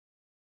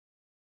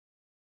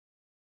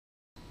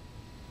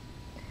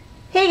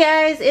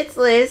guys, it's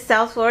Liz,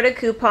 South Florida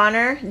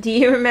couponer. Do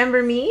you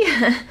remember me?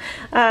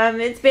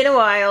 It's been a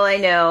while, I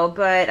know,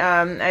 but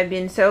I've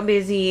been so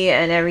busy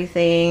and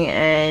everything,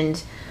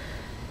 and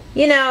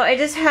you know, I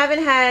just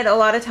haven't had a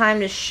lot of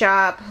time to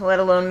shop, let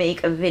alone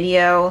make a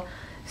video.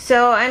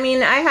 So, I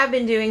mean, I have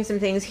been doing some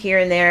things here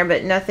and there,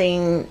 but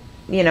nothing,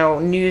 you know,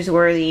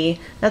 newsworthy,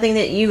 nothing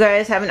that you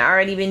guys haven't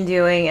already been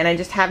doing, and I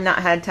just have not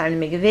had time to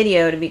make a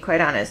video, to be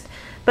quite honest.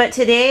 But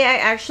today I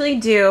actually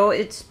do.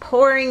 It's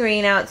pouring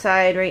rain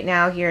outside right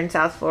now here in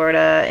South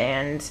Florida,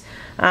 and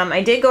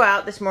I did go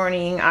out this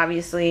morning.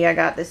 Obviously, I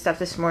got this stuff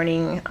this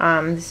morning.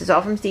 This is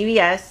all from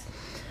CVS,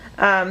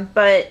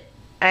 but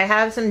I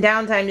have some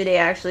downtime today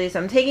actually, so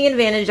I'm taking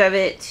advantage of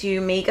it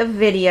to make a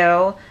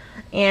video,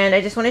 and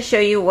I just want to show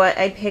you what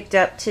I picked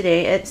up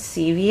today at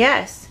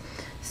CVS.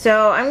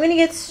 So I'm going to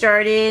get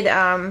started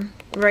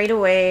right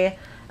away.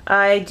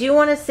 I do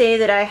want to say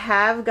that I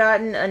have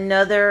gotten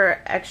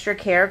another extra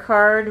care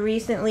card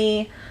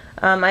recently.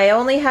 I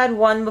only had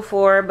one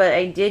before, but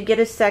I did get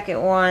a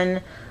second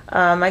one.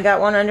 I got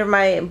one under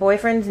my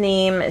boyfriend's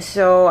name,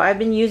 so I've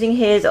been using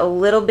his a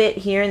little bit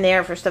here and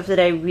there for stuff that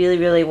I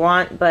really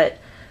want, but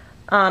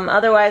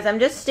otherwise I'm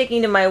just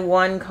sticking to my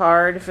one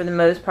card for the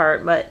most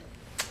part. But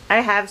I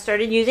have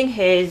started using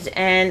his,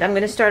 and I'm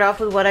going to start off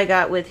with what I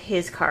got with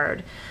his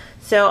card.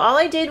 So all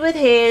I did with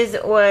his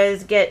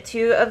was get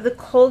 2 of the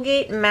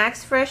Colgate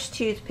Max Fresh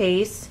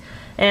toothpaste,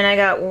 and I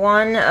got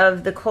 1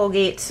 of the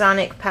Colgate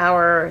Sonic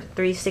Power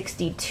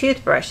 360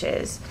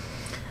 toothbrushes.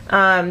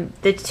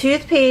 The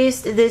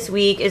toothpaste this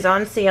week is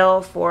on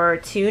sale for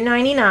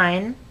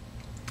 $2.99,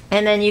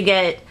 and then you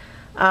get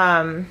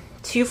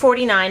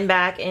 $2.49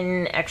 back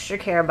in extra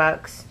care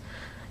bucks.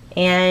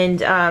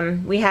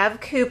 And we have a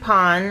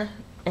coupon,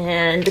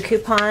 and the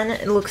coupon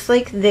looks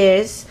like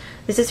this.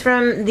 This is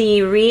from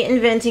the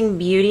Reinventing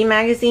Beauty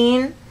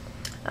magazine,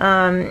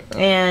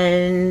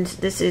 and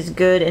this is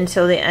good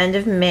until the end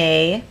of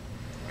May.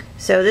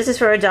 So this is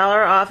for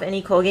 $1 off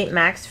any Colgate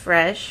Max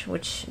Fresh,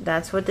 which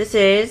that's what this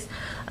is.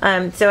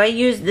 So I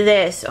used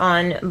this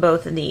on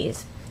both of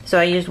these. So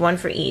I used 1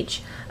 for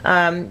each.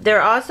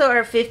 There also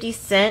are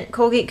 50-cent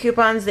Colgate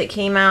coupons that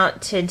came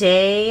out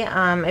today,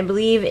 I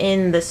believe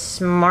in the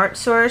Smart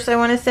Source, I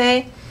want to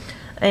say,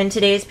 in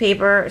today's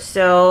paper.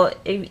 So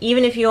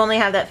even if you only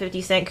have that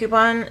 50-cent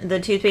coupon,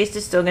 the toothpaste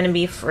is still going to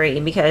be free,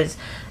 because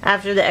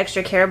after the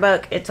extra care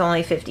buck, it's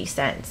only 50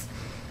 cents.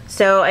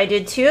 So I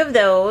did 2 of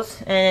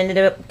those and ended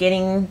up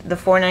getting the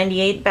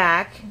 $4.98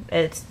 back.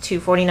 It's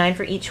 $2.49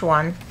 for each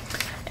one.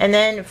 And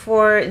then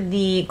for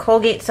the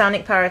Colgate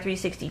Sonic Power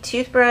 360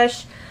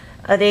 toothbrush,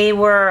 they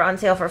were on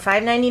sale for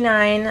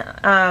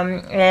 $5.99,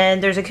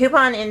 and there's a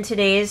coupon in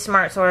today's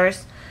Smart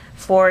Source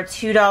for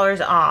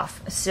 $2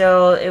 off,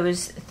 so it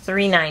was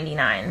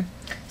 $3.99.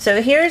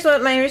 So here's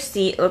what my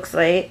receipt looks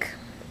like,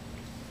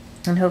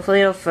 and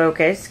hopefully it'll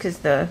focus because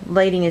the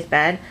lighting is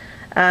bad.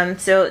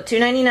 So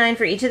 $2.99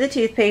 for each of the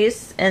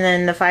toothpaste, and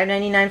then the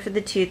 $5.99 for the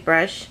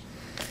toothbrush.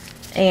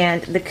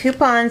 And the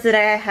coupons that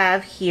I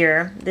have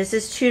here, this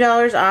is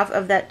 $2 off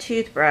of that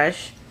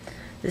toothbrush.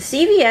 The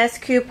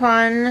CVS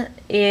coupon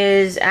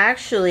is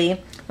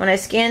actually, when I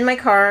scanned my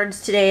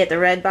cards today at the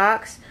red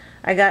box,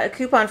 I got a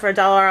coupon for $1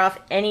 off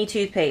any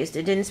toothpaste.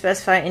 It didn't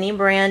specify any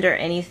brand or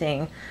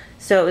anything.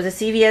 So it was a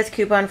CVS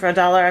coupon for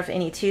 $1 off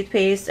any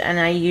toothpaste, and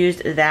I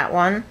used that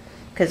one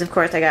because of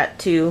course I got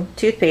 2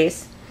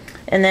 toothpastes.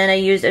 And then I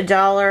used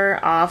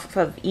 $1 off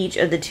of each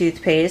of the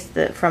toothpaste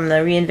from the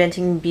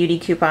Reinventing Beauty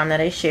coupon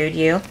that I showed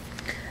you.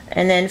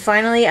 And then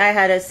finally I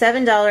had a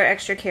 $7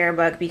 extra care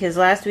buck because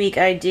last week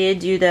I did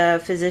do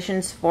the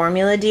Physicians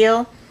Formula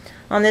deal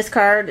on this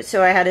card,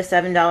 so I had a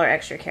 $7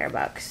 extra care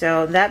buck.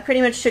 So that pretty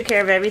much took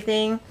care of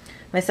everything.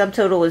 My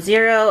subtotal was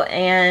 0,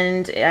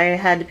 and I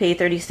had to pay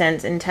 30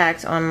 cents in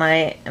tax on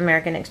my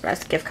American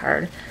Express gift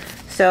card.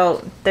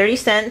 So 30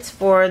 cents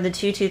for the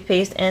 2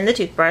 toothpaste and the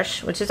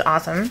toothbrush, which is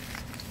awesome.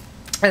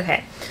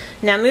 Okay,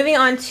 now moving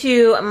on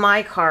to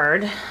my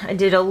card. I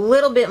did a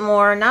little bit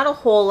more, not a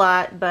whole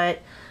lot, but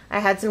I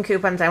had some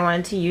coupons I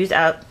wanted to use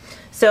up.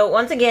 So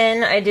once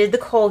again, I did the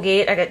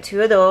Colgate. I got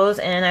 2 of those,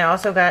 and I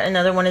also got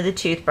another one of the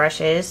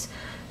toothbrushes.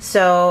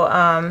 So,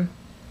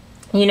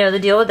 you know the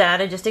deal with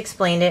that. I just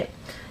explained it.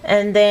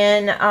 And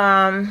then,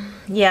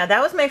 yeah,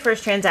 that was my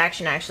first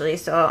transaction actually.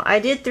 So I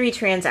did 3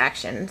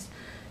 transactions.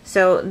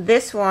 So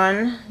this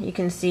one, you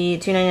can see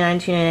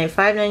 $2.99, $2.99,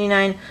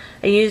 $5.99.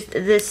 I used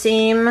the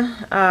same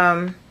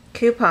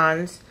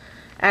coupons,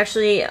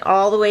 actually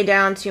all the way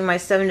down to my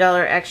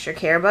 $7 extra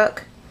care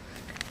buck.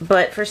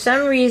 But for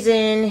some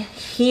reason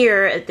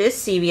here at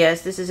this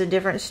CVS, this is a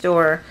different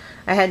store,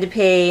 I had to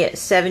pay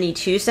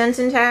 72 cents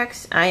in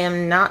tax. I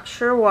am not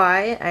sure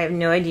why. I have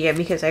no idea,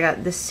 because I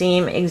got the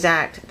same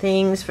exact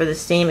things for the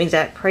same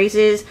exact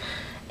prices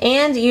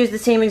and used the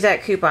same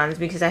exact coupons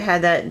because I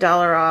had that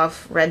 $1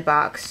 off red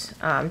box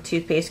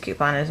toothpaste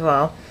coupon as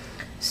well.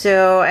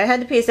 So I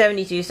had to pay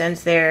 72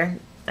 cents there.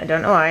 I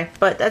don't know why,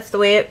 but that's the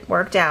way it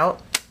worked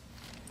out.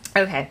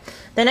 Okay,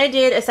 then I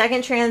did a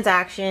second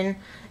transaction,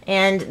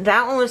 and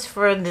that one was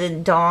for the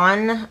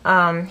Dawn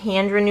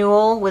hand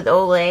renewal with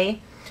Olay.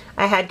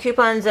 I had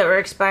coupons that were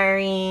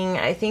expiring,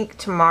 I think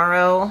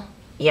tomorrow,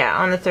 yeah,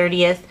 on the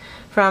 30th,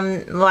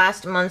 from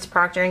last month's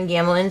Procter &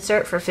 Gamble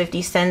insert for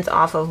 50 cents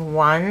off of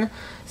one.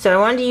 So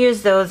I wanted to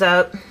use those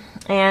up,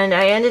 and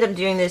I ended up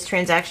doing this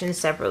transaction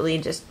separately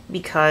just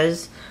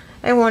because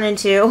I wanted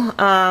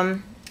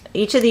to.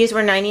 Each of these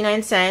were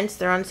 99 cents.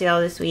 They're on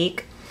sale this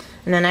week.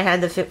 And then I had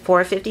the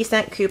 4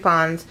 50-cent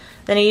coupons.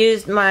 Then I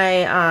used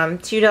my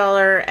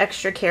 $2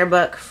 extra care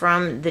buck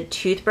from the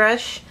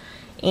Toothbrush,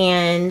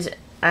 and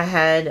I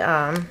had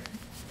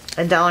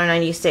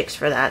 $1.96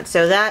 for that.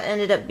 So that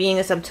ended up being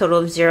a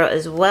subtotal of 0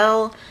 as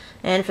well.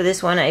 And for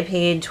this one, I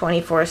paid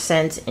 24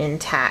 cents in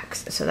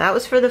tax. So that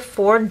was for the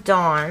 4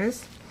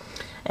 Dawns.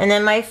 And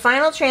then my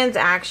final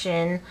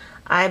transaction,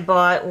 I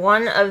bought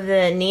one of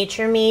the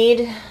Nature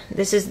Made.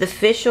 This is the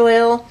fish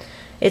oil.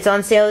 It's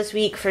on sale this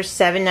week for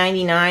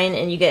 $7.99,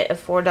 and you get a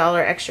 $4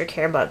 extra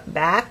care buck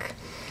back.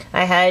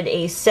 I had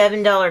a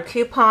 $7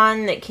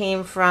 coupon that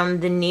came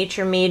from the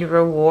Nature Made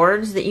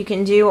rewards that you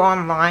can do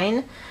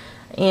online,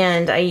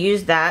 and I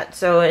used that,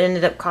 so it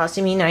ended up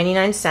costing me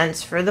 99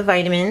 cents for the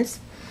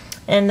vitamins.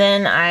 And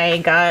then I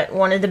got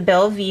one of the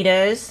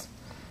Belvitas.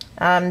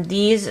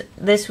 These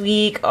this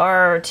week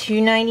are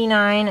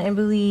 $2.99, I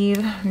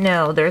believe.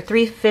 No, they're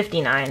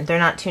 $3.59. They're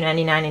not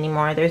 $2.99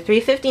 anymore. They're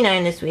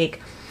 $3.59 this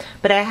week.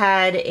 But I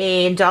had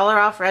a $1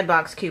 off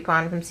Redbox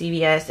coupon from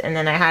CVS, and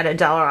then I had a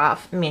 $1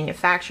 off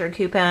manufacturer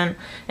coupon,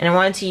 and I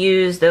wanted to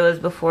use those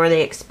before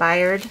they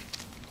expired.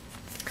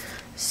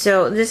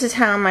 So this is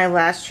how my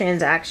last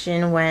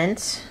transaction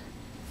went.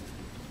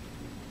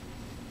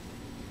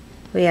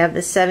 We have the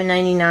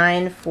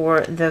 $7.99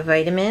 for the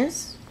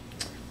vitamins,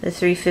 the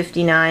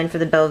 $3.59 for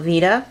the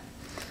Belvita.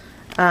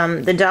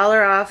 The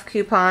 $1 off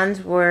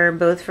coupons were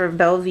both for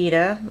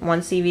Belvita, one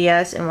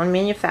CVS and one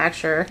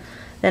manufacturer.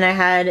 Then I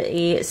had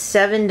a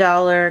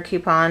 $7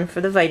 coupon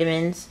for the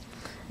vitamins,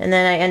 and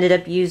then I ended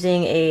up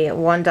using a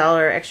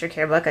 $1 extra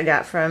care buck I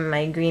got from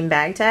my green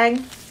bag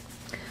tag.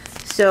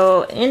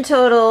 So in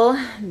total,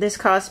 this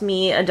cost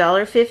me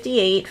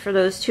 $1.58 for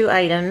those 2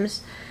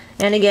 items,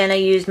 and again I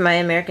used my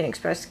American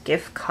Express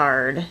gift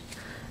card.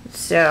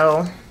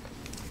 So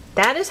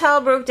that is how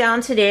it broke down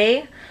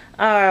today.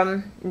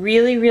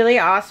 Really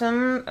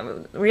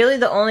awesome. Really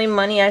the only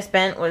money I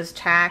spent was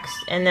tax,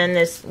 and then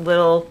this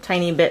little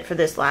tiny bit for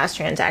this last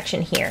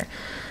transaction here.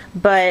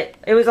 But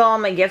it was all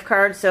on my gift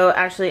card, so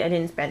actually I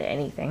didn't spend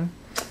anything.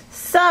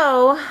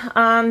 So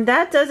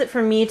that does it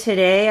for me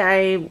today.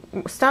 I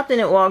stopped in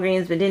at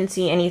Walgreens but didn't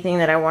see anything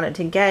that I wanted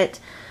to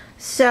get.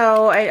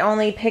 So I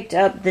only picked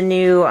up the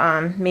new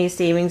May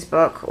Savings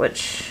book,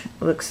 which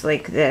looks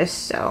like this.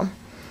 So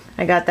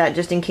I got that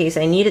just in case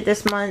I need it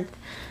this month.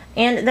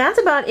 And that's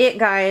about it,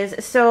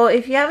 guys. So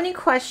if you have any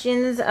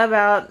questions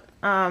about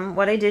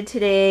what I did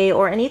today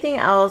or anything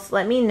else,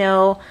 let me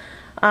know.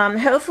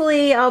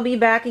 Hopefully I'll be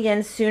back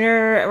again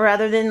sooner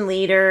rather than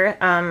later.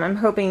 I'm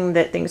hoping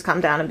that things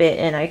calm down a bit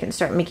and I can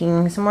start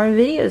making some more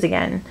videos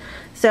again.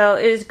 So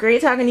it was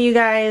great talking to you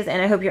guys,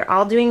 and I hope you're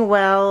all doing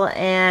well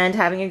and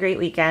having a great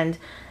weekend.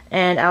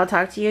 And I'll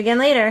talk to you again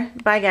later.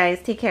 Bye,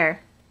 guys. Take care.